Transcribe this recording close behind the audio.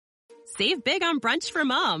Save big on brunch for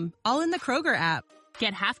mom, all in the Kroger app.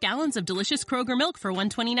 Get half gallons of delicious Kroger milk for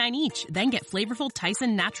 $1.29 each. Then get flavorful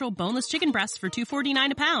Tyson natural boneless chicken breasts for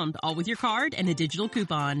 $2.49 a pound, all with your card and a digital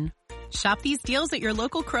coupon. Shop these deals at your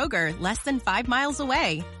local Kroger, less than 5 miles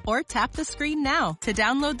away. Or tap the screen now to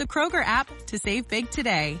download the Kroger app to save big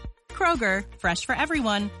today. Kroger, fresh for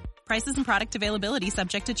everyone. Prices and product availability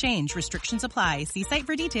subject to change. Restrictions apply. See site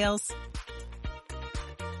for details.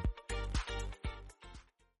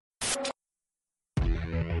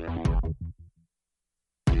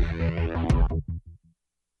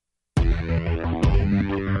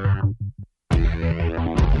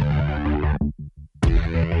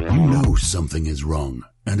 You know something is wrong,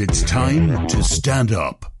 and it's time to stand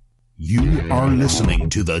up. You are listening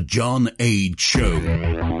to The John Age Show.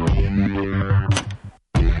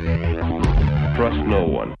 Trust no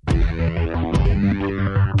one.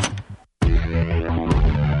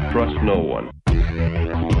 Trust no one.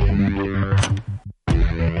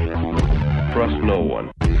 Trust no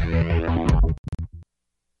one.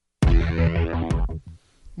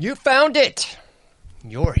 You found it.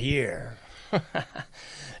 You're here.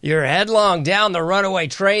 You're headlong down the runaway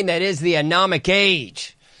train that is the anomic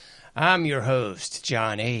age. I'm your host,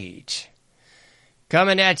 John Age.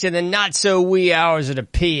 Coming at you the not-so-wee hours of the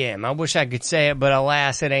PM. I wish I could say it, but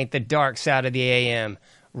alas, it ain't the dark side of the AM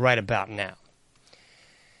right about now.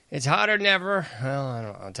 It's hotter than ever.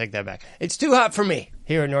 Well, I'll take that back. It's too hot for me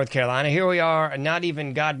here in North Carolina. Here we are, not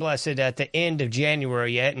even, God bless it, at the end of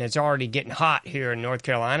January yet, and it's already getting hot here in North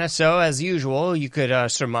Carolina. So, as usual, you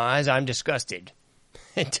could surmise I'm disgusted.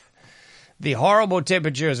 The horrible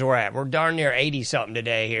temperatures we're at. We're darn near 80-something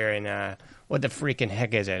today here in, what the freaking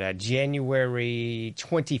heck is it? January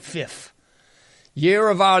 25th. Year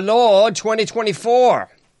of our Lord, 2024.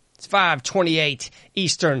 It's 5:28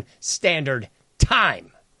 Eastern Standard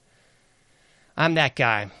Time. I'm that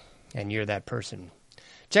guy, and you're that person.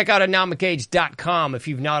 Check out anomicage.com if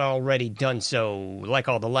you've not already done so. Like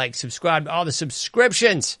all the likes, subscribe to all the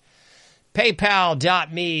subscriptions.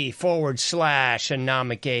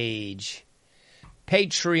 PayPal.me/anomicage.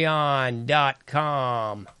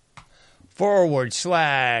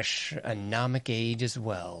 Patreon.com/anomicage as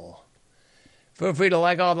well. Feel free to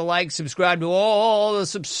like all the likes, subscribe to all the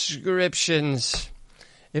subscriptions.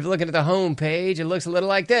 If you're looking at the home page, it looks a little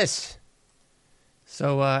like this.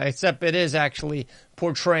 So, except it is actually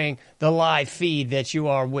portraying the live feed that you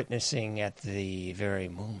are witnessing at the very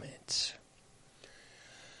moment.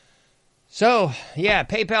 So, yeah,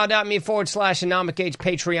 paypal.me/anomicage,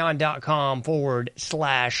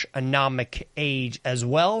 patreon.com/anomicage as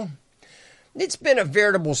well. It's been a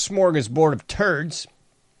veritable smorgasbord of turds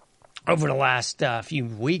over the last few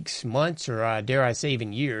weeks, months, or dare I say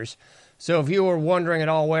even years. So if you were wondering at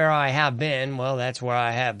all where I have been, well, that's where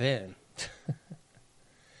I have been.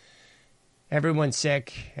 Everyone's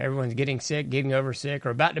sick. Everyone's getting sick, getting over sick, or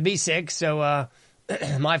about to be sick. So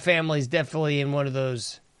my family's definitely in one of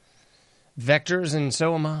those vectors, and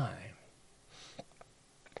so am I. I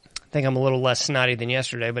think I'm a little less snotty than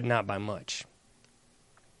yesterday, but not by much.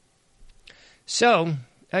 So,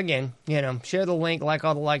 again, share the link, like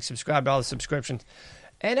all the likes, subscribe to all the subscriptions.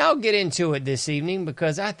 And I'll get into it this evening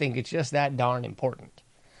because I think it's just that darn important.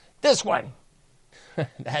 This one.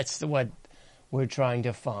 That's what we're trying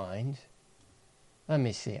to find. Let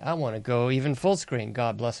me see. I want to go even full screen.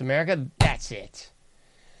 God bless America. That's it.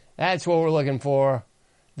 That's what we're looking for.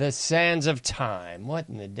 The Sands of Time. What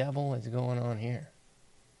in the devil is going on here?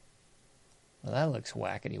 Well, that looks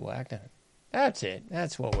wackety-whack, doesn't it? That's it.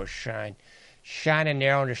 That's what we're shining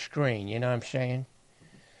there on the screen. You know what I'm saying?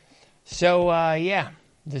 So, yeah.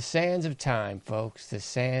 The Sands of Time, folks. The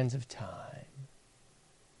Sands of Time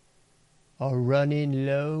are running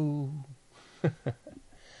low.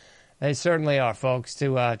 They certainly are, folks.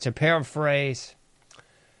 To paraphrase,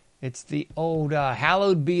 it's the old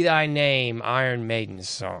Hallowed Be Thy Name Iron Maiden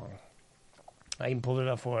song. I even pulled it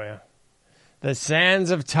up for you. The sands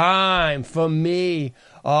of time for me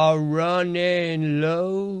are running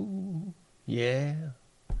low. Yeah.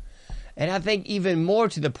 And I think even more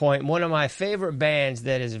to the point, one of my favorite bands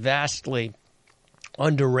that is vastly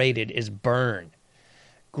underrated is Burn.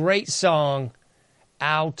 Great song,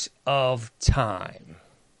 Out of Time.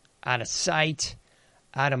 Out of sight,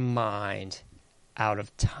 out of mind, out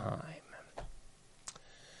of time.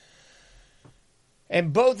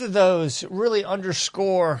 And both of those really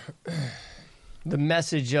underscore the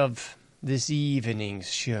message of this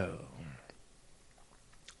evening's show.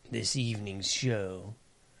 This evening's show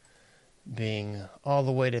being all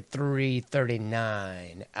the way to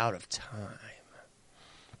 3:39 out of time.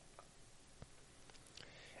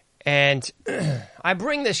 And I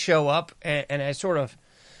bring this show up, and I sort of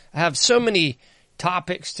I have so many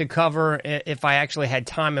topics to cover if I actually had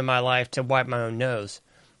time in my life to wipe my own nose.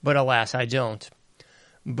 But alas, I don't.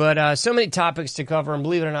 But so many topics to cover, and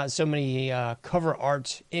believe it or not, so many cover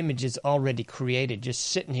art images already created, just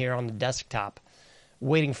sitting here on the desktop,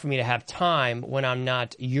 waiting for me to have time when I'm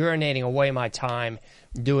not urinating away my time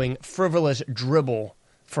doing frivolous dribble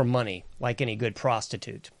for money, like any good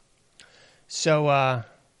prostitute. So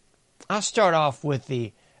I'll start off with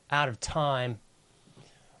the out of time,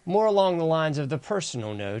 more along the lines of the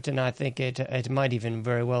personal note, and I think it might even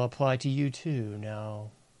very well apply to you too now,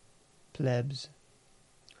 plebs.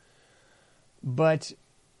 But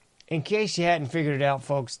in case you hadn't figured it out,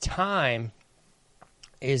 folks, time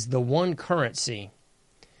is the one currency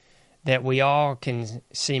that we all can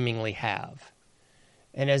seemingly have.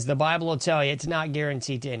 And as the Bible will tell you, it's not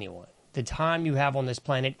guaranteed to anyone. The time you have on this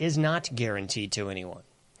planet is not guaranteed to anyone.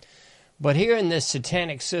 But here in this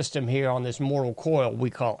satanic system here on this mortal coil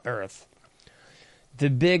we call Earth, the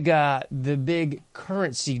big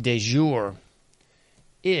currency de jour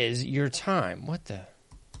is your time.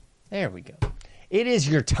 There we go. It is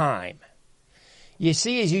your time. You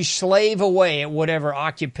see, as you slave away at whatever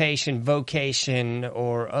occupation, vocation,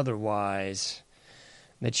 or otherwise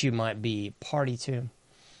that you might be party to,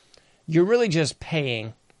 you're really just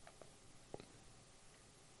paying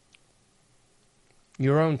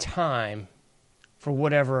your own time for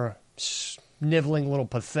whatever sniveling little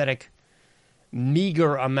pathetic,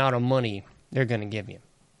 meager amount of money they're going to give you.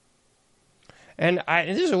 And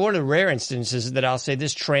this is one of the rare instances that I'll say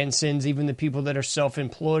this transcends even the people that are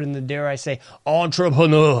self-employed and the, dare I say,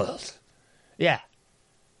 entrepreneurs. Yeah.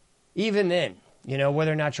 Even then,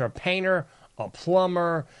 whether or not you're a painter, a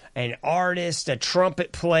plumber, an artist, a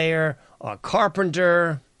trumpet player, a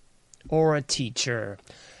carpenter, or a teacher,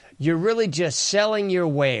 you're really just selling your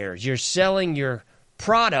wares. You're selling your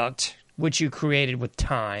product, which you created with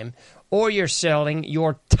time, or you're selling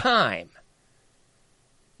your time,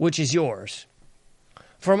 which is yours,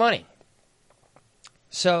 for money.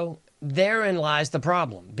 So therein lies the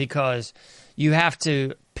problem, because you have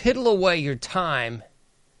to piddle away your time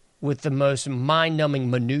with the most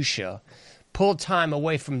mind-numbing minutia, pull time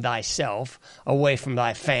away from thyself, away from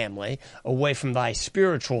thy family, away from thy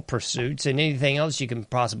spiritual pursuits, and anything else you can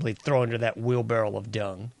possibly throw into that wheelbarrow of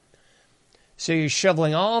dung. So you're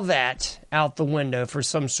shoveling all that out the window for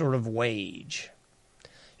some sort of wage.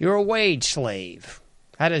 You're a wage slave.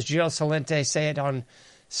 How does Joe Salente say it on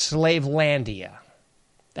Slavelandia?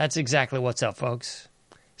 That's exactly what's up, folks.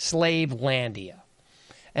 Slavelandia.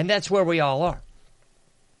 And that's where we all are.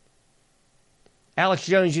 Alex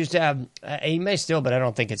Jones used to have, he may still, but I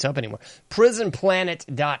don't think it's up anymore,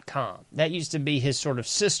 prisonplanet.com. That used to be his sort of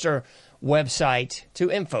sister website to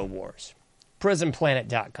InfoWars.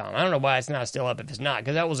 Prisonplanet.com. I don't know why it's not still up if it's not,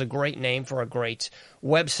 because that was a great name for a great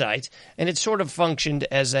website, and it sort of functioned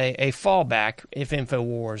as a fallback if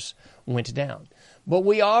InfoWars went down. But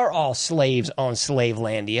we are all slaves on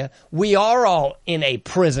Slavelandia. We are all in a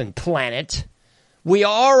prison planet. We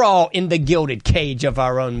are all in the gilded cage of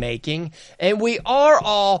our own making, and we are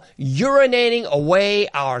all urinating away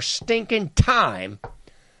our stinking time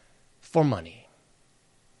for money.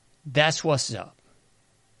 That's what's up.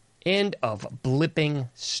 End of blipping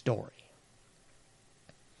story.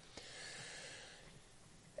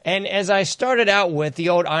 And as I started out with the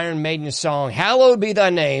old Iron Maiden song, "Hallowed be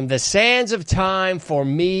thy name, the sands of time for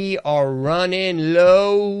me are running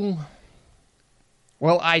low."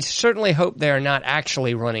 Well, I certainly hope they are not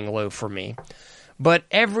actually running low for me. But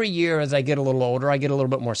every year as I get a little older, I get a little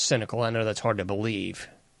bit more cynical. I know that's hard to believe.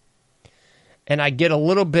 And I get a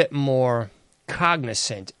little bit more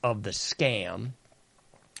cognizant of the scam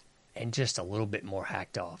and just a little bit more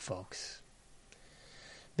hacked off, folks.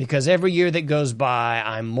 Because every year that goes by,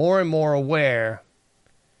 I'm more and more aware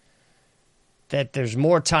that there's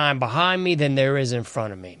more time behind me than there is in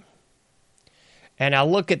front of me. And I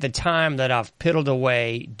look at the time that I've piddled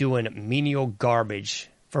away doing menial garbage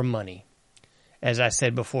for money. As I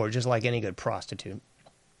said before, just like any good prostitute.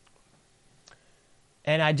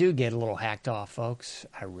 And I do get a little hacked off, folks.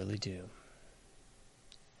 I really do.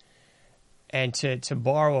 And to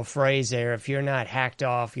borrow a phrase there, if you're not hacked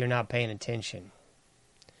off, you're not paying attention.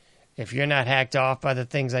 If you're not hacked off by the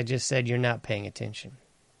things I just said, you're not paying attention.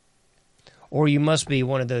 Or you must be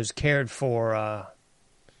one of those cared for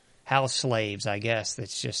house slaves, I guess,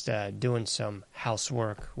 that's just doing some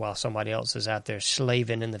housework while somebody else is out there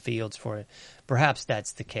slaving in the fields for it. Perhaps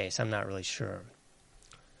that's the case. I'm not really sure.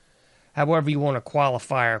 However you want to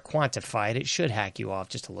qualify or quantify it, it should hack you off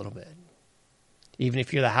just a little bit. Even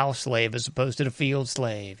if you're the house slave as opposed to the field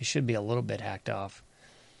slave, it should be a little bit hacked off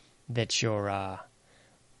that you're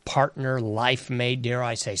partner, life mate, dare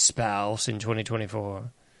I say spouse in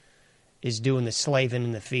 2024 is doing the slaving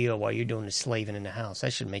in the field while you're doing the slaving in the house.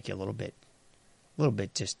 That should make you a little bit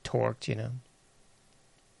just torqued, you know.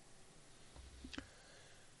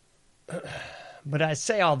 But I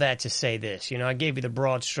say all that to say this. You know, I gave you the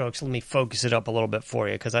broad strokes. Let me focus it up a little bit for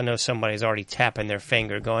you, because I know somebody's already tapping their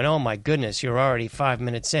finger going, oh, my goodness, you're already 5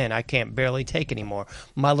 minutes in. I can't barely take anymore.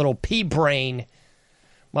 My little pea brain,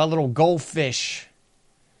 my little goldfish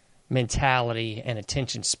mentality and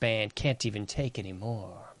attention span can't even take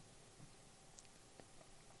anymore.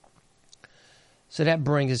 So that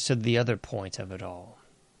brings us to the other point of it all.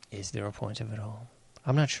 Is there a point of it all?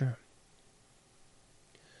 I'm not sure.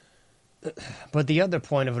 But the other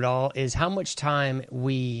point of it all is how much time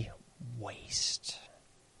we waste.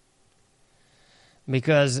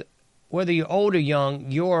 Because whether you're old or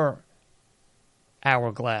young, your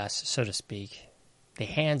hourglass, so to speak, the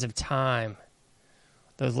hands of time,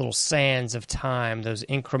 those little sands of time, those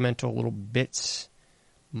incremental little bits,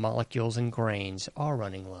 molecules, and grains are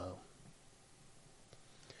running low.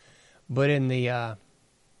 But in the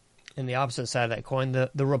opposite side of that coin,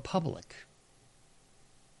 the Republic,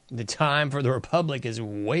 the time for the Republic is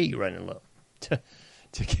way running low. To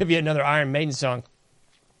give you another Iron Maiden song,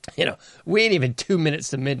 you know, we ain't even 2 minutes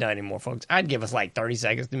to midnight anymore, folks. I'd give us like 30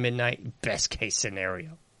 seconds to midnight, best case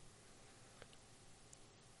scenario.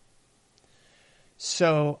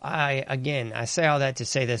 So I say all that to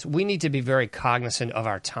say this. We need to be very cognizant of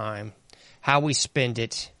our time, how we spend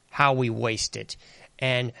it, how we waste it,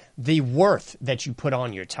 and the worth that you put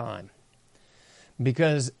on your time.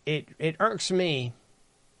 Because it irks me.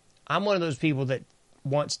 I'm one of those people that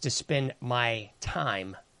wants to spend my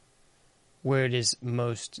time where it is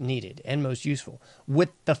most needed and most useful, with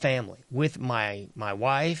the family, with my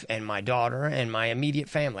wife and my daughter and my immediate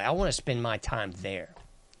family. I want to spend my time there.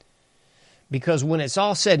 Because when it's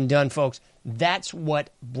all said and done, folks, that's what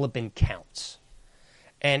blipping counts.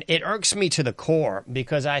 And it irks me to the core,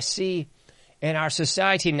 because I see in our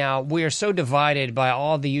society now, we are so divided by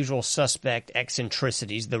all the usual suspect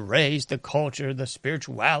eccentricities, the race, the culture, the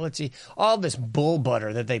spirituality, all this bull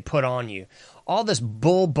butter that they put on you. All this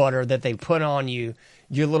bull butter that they put on you,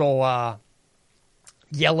 your little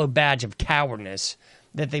yellow badge of cowardness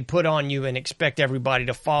that they put on you and expect everybody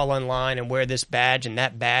to fall in line and wear this badge and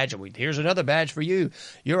that badge. And here's another badge for you.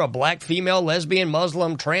 You're a black, female, lesbian,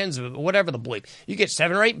 Muslim, trans, whatever the bleep. You get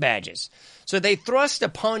 7 or 8 badges. So they thrust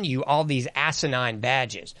upon you all these asinine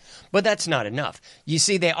badges. But that's not enough. You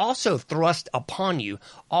see, they also thrust upon you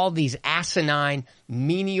all these asinine,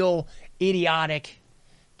 menial, idiotic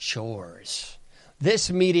chores.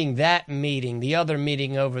 This meeting, that meeting, the other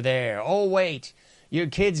meeting over there. Oh, wait, your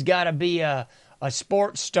kid's got to be a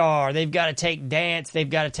sports star. They've got to take dance. They've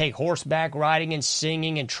got to take horseback riding and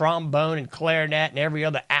singing and trombone and clarinet and every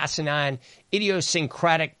other asinine,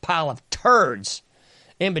 idiosyncratic pile of turds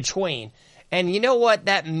in between. And you know what?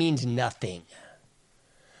 That means nothing.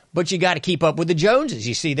 But you got to keep up with the Joneses.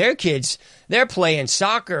 You see, their kids, they're playing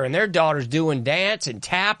soccer and their daughter's doing dance and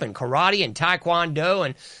tap and karate and taekwondo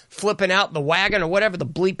and flipping out the wagon or whatever the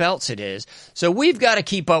bleep else it is. So we've got to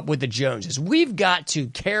keep up with the Joneses. We've got to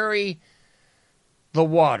carry the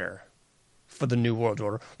water for the New World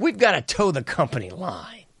Order. We've got to toe the company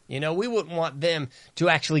line. You know, we wouldn't want them to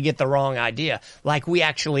actually get the wrong idea. Like we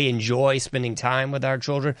actually enjoy spending time with our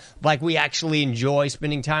children. Like we actually enjoy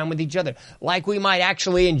spending time with each other. Like we might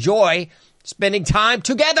actually enjoy spending time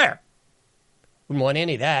together. Wouldn't want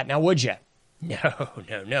any of that, now would you?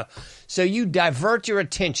 No. So you divert your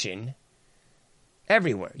attention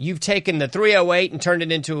everywhere. You've taken the 308 and turned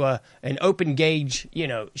it into an open gauge,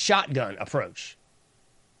 shotgun approach.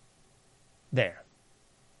 There.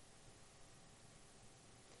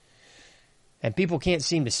 And people can't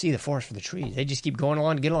seem to see the forest for the trees. They just keep going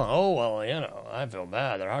along to get along. Oh, well, I feel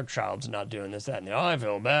bad that our child's not doing this, that, and the other. I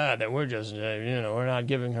feel bad that we're just, we're not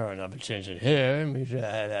giving her enough attention here.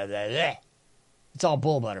 It's all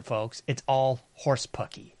bull butter, folks. It's all horse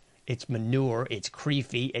pucky. It's manure. It's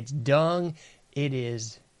creepy. It's dung. It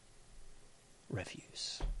is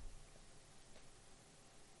refuse.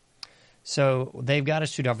 So they've got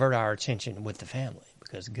us to divert our attention with the family.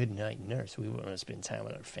 Because good night, nurse, we want to spend time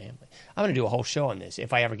with our family. I'm going to do a whole show on this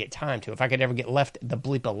if I ever get time to. If I could ever get left the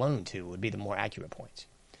bleep alone to, would be the more accurate points.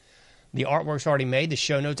 The artwork's already made, the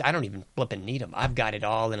show notes, I don't even flipping need them. I've got it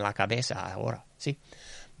all in la cabeza ahora. See?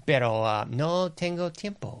 Pero no tengo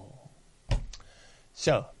tiempo.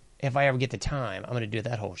 So, if I ever get the time, I'm going to do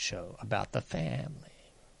that whole show about the family.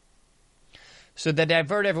 So they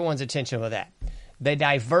divert everyone's attention with that. They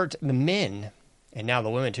divert the men. And now the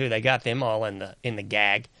women, too, they got them all in the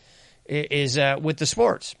gag, is with the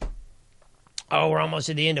sports. Oh, we're almost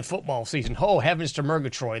at the end of football season. Oh, heavens to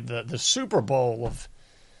Murgatroyd. The Super Bowl of,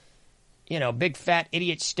 big fat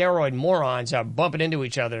idiot steroid morons are bumping into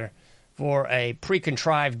each other for a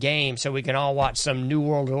pre-contrived game so we can all watch some New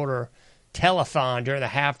World Order telethon during the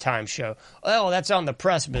halftime show. Oh, that's on the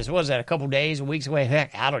precipice. What is that, a couple days, weeks away?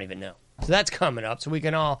 Heck, I don't even know. So that's coming up. So we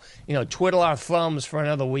can all, twiddle our thumbs for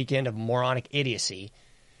another weekend of moronic idiocy.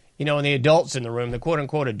 And the adults in the room, the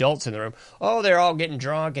quote-unquote adults in the room, oh, they're all getting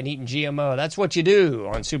drunk and eating GMO. That's what you do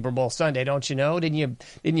on Super Bowl Sunday, don't you know? Didn't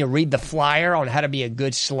you read the flyer on how to be a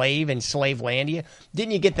good slave in Slavelandia?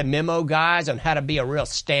 Didn't you get the memo, guys, on how to be a real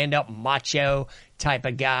stand-up macho type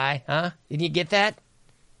of guy? Huh? Didn't you get that?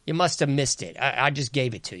 You must have missed it. I just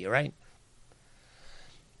gave it to you, right?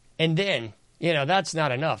 And then, that's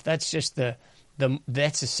not enough. That's just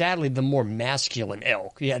that's sadly the more masculine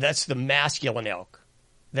elk. Yeah, that's the masculine elk.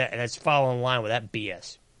 That's following in line with that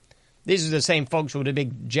BS. These are the same folks with a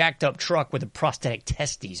big jacked up truck with the prosthetic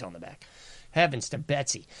testes on the back. Heavens to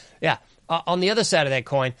Betsy. Yeah. On the other side of that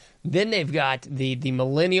coin, then they've got the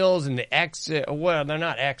millennials and the X. Well, they're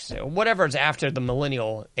not X. Whatever's after the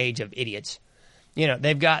millennial age of idiots.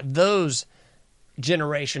 They've got those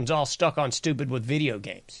generations all stuck on stupid with video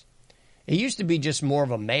games. It used to be just more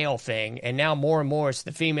of a male thing, and now more and more it's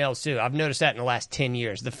the females too. I've noticed that in the last 10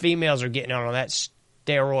 years. The females are getting on that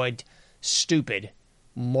steroid, stupid,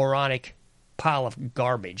 moronic pile of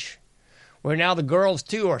garbage. Where now the girls,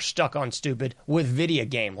 too, are stuck on stupid with video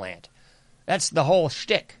game land. That's the whole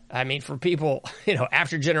shtick. I mean, for people,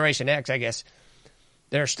 after Generation X, I guess,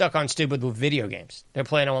 they're stuck on stupid with video games. They're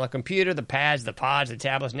playing on the computer, the pads, the pods, the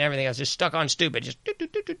tablets, and everything else. Just stuck on stupid. Just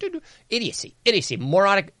idiocy,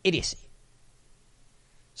 moronic idiocy.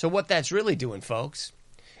 So what that's really doing, folks,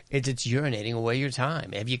 it's urinating away your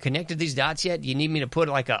time. Have you connected these dots yet? Do you need me to put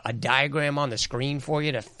like a diagram on the screen for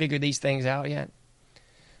you to figure these things out yet?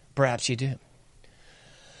 Perhaps you do.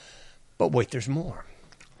 But wait, there's more.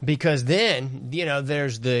 Because then,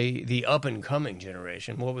 there's the up-and-coming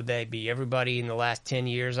generation. What would they be? Everybody in the last 10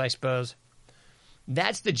 years, I suppose?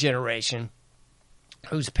 That's the generation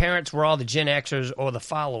whose parents were all the Gen Xers or the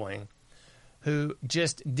following, who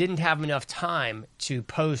just didn't have enough time to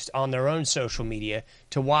post on their own social media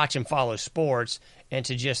to watch and follow sports and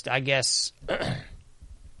to just, I guess,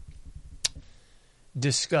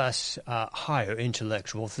 discuss higher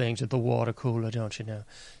intellectual things at the water cooler, don't you know?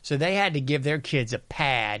 So they had to give their kids a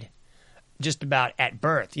pad just about at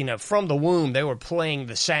birth. From the womb, they were playing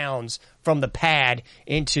the sounds from the pad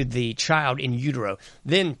into the child in utero.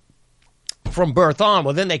 Then from birth on,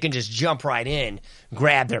 well, then they can just jump right in,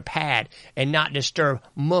 grab their pad, and not disturb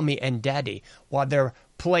mommy and daddy while they're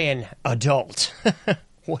playing adult.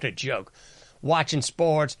 What a joke. Watching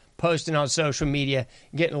sports, posting on social media,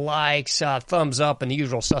 getting likes, thumbs up, and the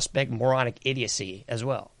usual suspect moronic idiocy as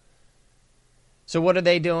well. So what are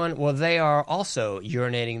they doing? Well, they are also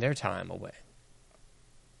urinating their time away.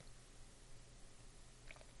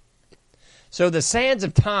 So the sands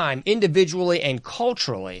of time, individually and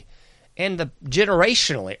culturally, and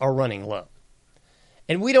generationally, are running low.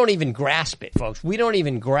 And we don't even grasp it, folks. We don't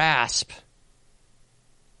even grasp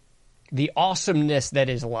the awesomeness that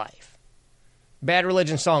is life. Bad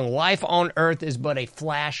Religion song, life on earth is but a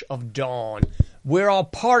flash of dawn. We're all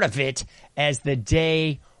part of it as the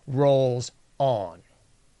day rolls on.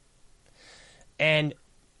 And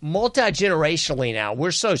multi-generationally now,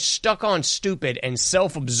 we're so stuck on stupid and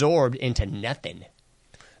self-absorbed into nothing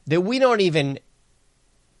that we don't even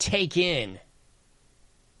take in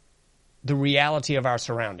the reality of our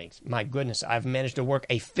surroundings. My goodness, I've managed to work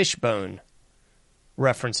a fishbone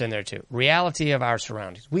reference in there too. Reality of our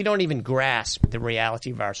surroundings. We don't even grasp the reality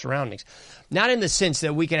of our surroundings. Not in the sense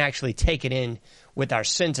that we can actually take it in with our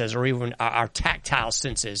senses or even our tactile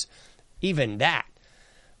senses. Even that.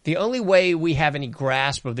 The only way we have any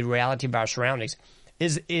grasp of the reality of our surroundings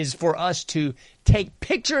is for us to take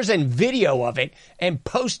pictures and video of it and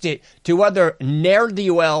post it to other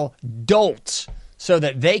ne'er-do-well dolts so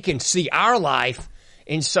that they can see our life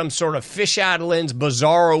in some sort of fish-eyed lens,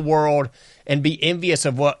 bizarro world and be envious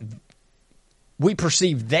of what we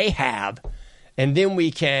perceive they have. And then we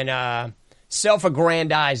can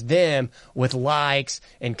self-aggrandize them with likes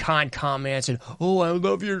and kind comments and, oh, I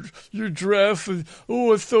love your dress. And,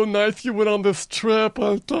 oh, it's so nice you went on this trip.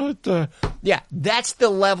 Yeah, that's the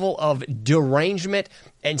level of derangement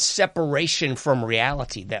and separation from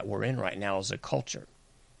reality that we're in right now as a culture.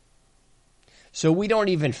 So we don't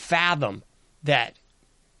even fathom that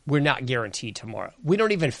we're not guaranteed tomorrow. We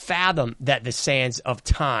don't even fathom that the sands of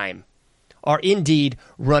time are indeed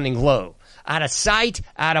running low. Out of sight,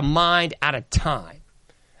 out of mind, out of time.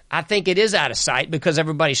 I think it is out of sight because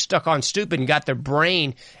everybody's stuck on stupid and got their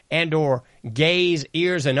brain and or gaze,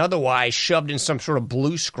 ears, and otherwise shoved in some sort of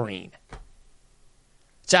blue screen.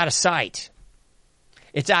 It's out of sight.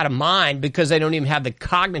 It's out of mind because they don't even have the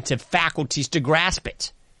cognitive faculties to grasp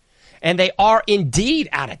it. And they are indeed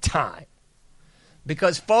out of time.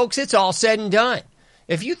 Because, folks, it's all said and done.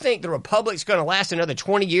 If you think the Republic's going to last another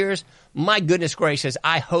 20 years, my goodness gracious,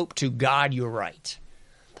 I hope to God you're right.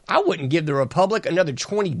 I wouldn't give the Republic another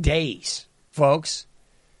 20 days, folks.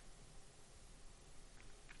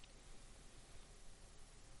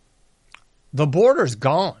 The border's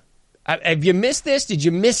gone. Have you missed this? Did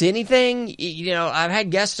you miss anything? You know, I've had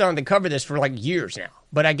guests on to cover this for like years now.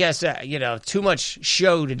 But I guess, too much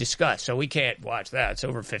show to discuss, so we can't watch that. It's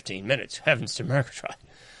over 15 minutes. Heavens to Murgatroyd.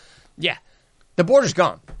 Yeah, the border's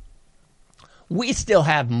gone. We still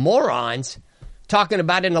have morons talking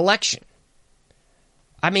about an election.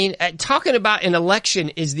 I mean, talking about an election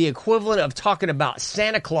is the equivalent of talking about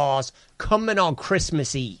Santa Claus coming on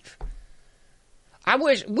Christmas Eve. I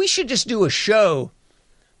wish we should just do a show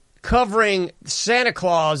covering Santa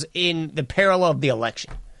Claus in the parallel of the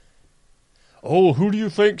election. Oh, who do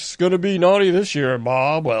you think's going to be naughty this year,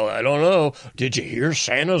 Bob? Well, I don't know. Did you hear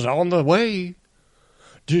Santa's on the way?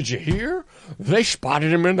 Did you hear? They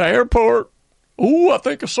spotted him in the airport. Oh, I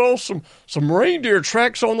think I saw some reindeer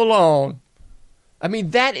tracks on the lawn. I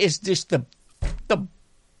mean, that is just that's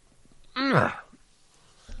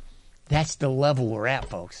the level we're at,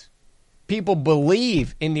 folks. People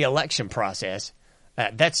believe in the election process.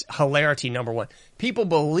 That's hilarity number one. People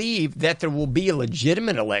believe that there will be a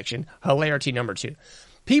legitimate election. Hilarity number two.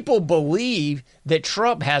 People believe that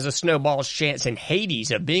Trump has a snowball's chance in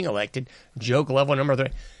Hades of being elected. Joke level number three.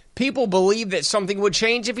 People believe that something would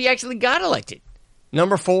change if he actually got elected.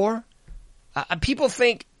 Number four. People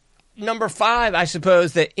think, number five, I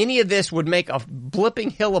suppose, that any of this would make a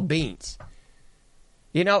blipping hill of beans.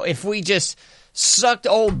 You know, if we just sucked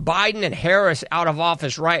old Biden and Harris out of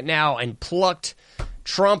office right now and plucked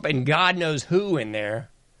Trump and God knows who in there,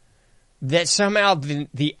 that somehow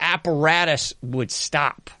the apparatus would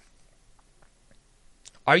stop.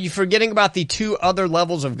 Are you forgetting about the two other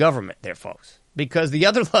levels of government there, folks? Because the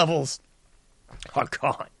other levels are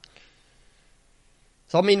gone.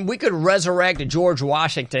 So, I mean, we could resurrect George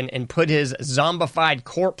Washington and put his zombified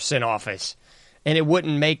corpse in office, and it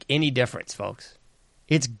wouldn't make any difference, folks.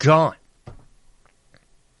 It's gone.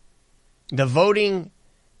 The voting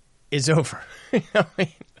is over.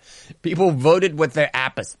 People voted with their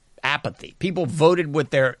apathy. People voted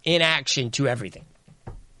with their inaction to everything.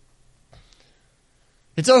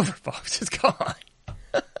 It's over, folks. It's gone.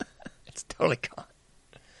 It's totally gone.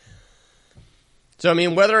 So, I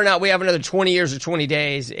mean, whether or not we have another 20 years or 20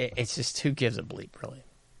 days, it's just who gives a bleep, really.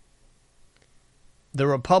 The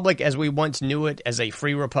Republic, as we once knew it, as a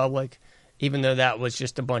free republic, even though that was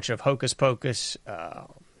just a bunch of hocus pocus,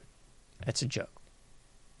 that's a joke.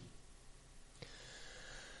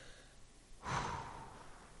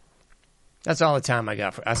 That's all the time I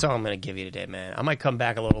got. That's all I'm going to give you today, man. I might come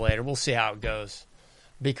back a little later. We'll see how it goes.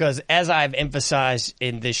 Because as I've emphasized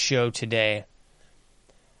in this show today,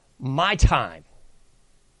 my time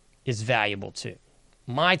is valuable too.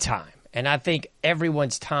 My time. And I think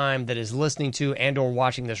everyone's time that is listening to and or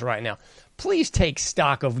watching this right now, please take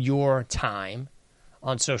stock of your time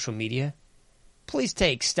on social media. Please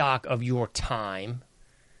take stock of your time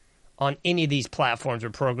on any of these platforms or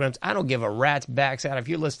programs. I don't give a rat's backside if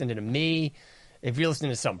you're listening to me, if you're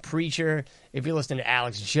listening to some preacher, if you're listening to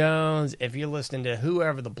Alex Jones, if you're listening to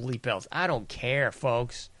whoever the bleep else. I don't care,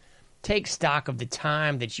 folks. Take stock of the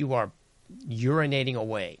time that you are urinating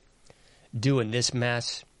away doing this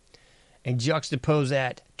mess and juxtapose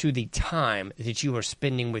that to the time that you are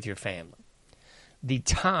spending with your family. The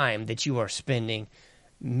time that you are spending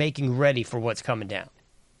making ready for what's coming down.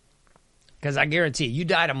 Because I guarantee you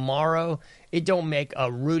die tomorrow, it don't make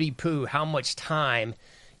a Rudy Poo how much time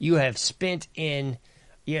you have spent in,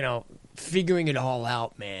 figuring it all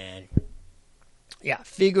out, man. Yeah,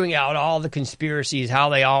 figuring out all the conspiracies, how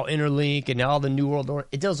they all interlink, and all the New World Order.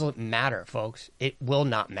 It doesn't matter, folks. It will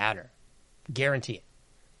not matter. Guarantee it.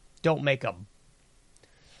 Don't make a...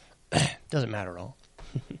 doesn't matter at all.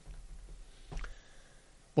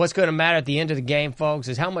 What's going to matter at the end of the game, folks,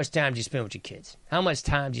 is how much time do you spend with your kids? How much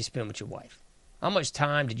time do you spend with your wife? How much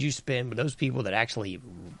time did you spend with those people that actually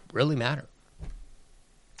really matter?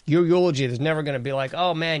 Your eulogy is never going to be like,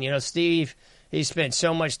 oh, man, Steve, he spent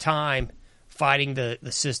so much time fighting the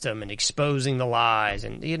system and exposing the lies.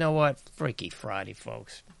 And you know what? Freaky Friday,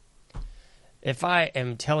 folks. If I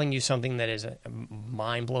am telling you something that is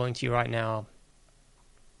mind-blowing to you right now,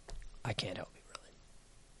 I can't help you, really.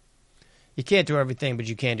 You can't do everything, but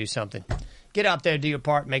you can do something. Get out there, do your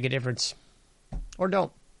part, make a difference. Or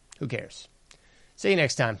don't. Who cares? See you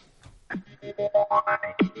next time.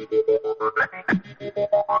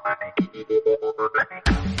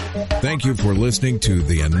 Thank you for listening to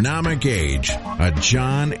The Anomic Age, a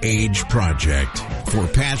John Age project. For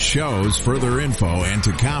past shows, further info, and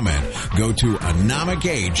to comment, go to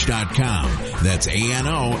anomicage.com. That's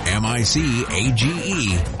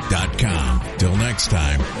ANOMICAGE.com. Till next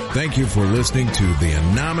time, thank you for listening to The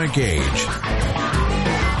Anomic Age.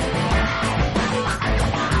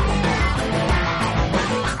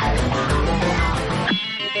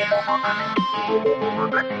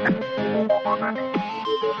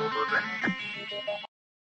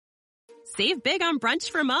 Save big on brunch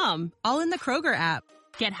for mom, all in the Kroger app.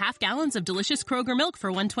 Get half gallons of delicious Kroger milk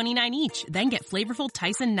for $1.29 each. Then get flavorful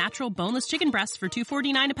Tyson natural boneless chicken breasts for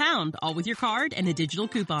 $2.49 a pound, all with your card and a digital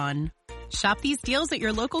coupon. Shop these deals at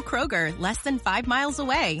your local Kroger, less than 5 miles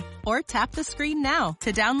away. Or tap the screen now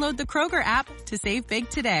to download the Kroger app to save big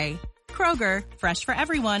today. Kroger, fresh for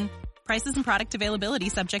everyone. Prices and product availability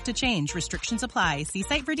subject to change. Restrictions apply. See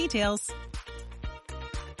site for details.